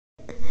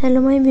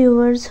Hello my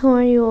viewers, how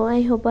are you?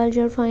 I hope all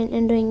you're fine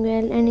and doing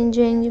well and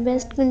enjoying the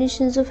best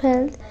conditions of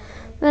health.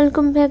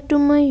 Welcome back to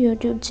my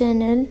YouTube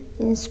channel,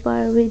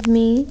 Inspire with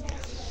me.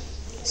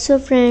 So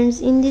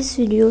friends, in this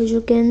video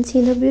you can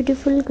see the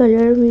beautiful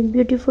color with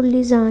beautiful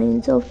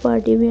designs of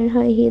party wear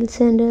high heel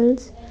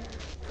sandals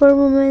for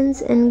women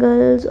and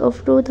girls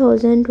of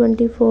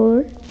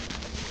 2024.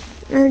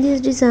 And these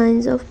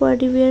designs of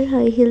party wear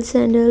high heel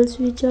sandals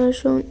which are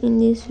shown in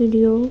this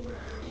video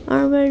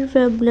are very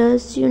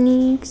fabulous,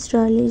 unique,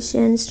 stylish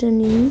and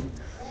stunning.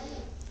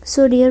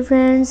 So dear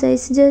friends, I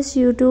suggest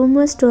you to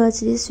must watch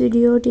this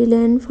video till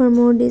end for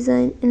more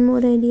design and more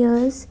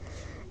ideas,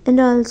 and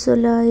also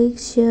like,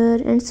 share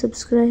and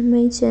subscribe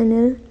my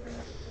channel.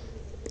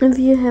 If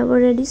you have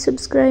already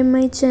subscribed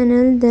my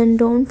channel, then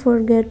don't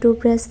forget to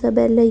press the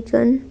bell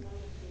icon.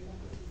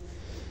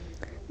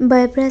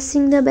 By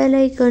pressing the bell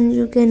icon,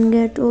 you can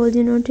get all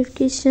the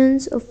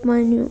notifications of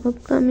my new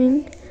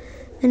upcoming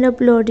and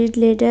uploaded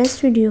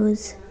latest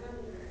videos.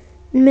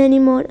 Many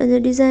more other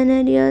design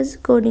ideas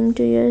according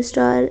to your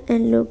style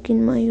and look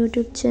in my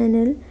YouTube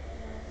channel,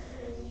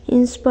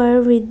 Inspire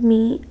with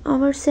me.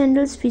 Our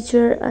sandals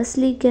feature a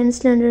sleek and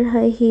slender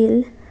high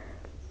heel,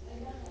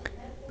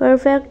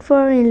 perfect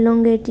for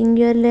elongating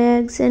your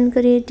legs and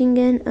creating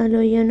an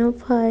illusion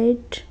of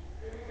height.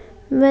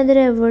 Whether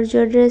ever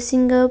you're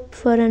dressing up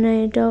for a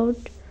night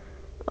out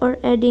or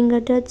adding a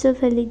touch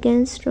of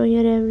elegance to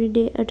your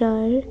everyday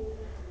attire,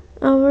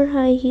 our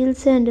high heel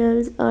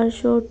sandals are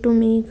sure to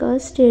make a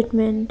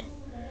statement.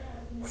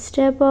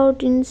 Step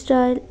out in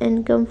style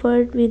and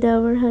comfort with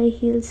our high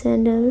heel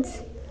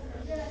sandals.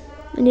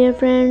 Dear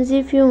friends,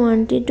 if you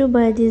wanted to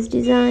buy these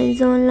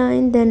designs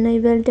online, then I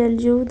will tell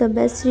you the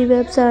best 3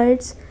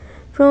 websites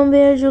from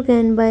where you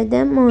can buy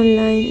them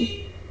online: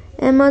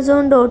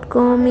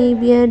 Amazon.com,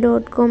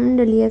 ebay.com and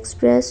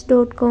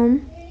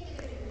AliExpress.com.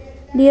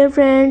 Dear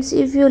friends,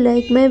 if you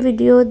like my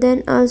video,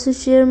 then also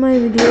share my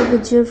video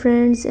with your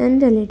friends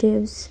and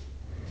relatives.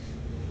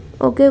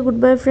 Okay,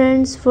 goodbye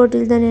friends, for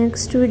till the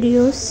next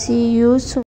video. See you soon.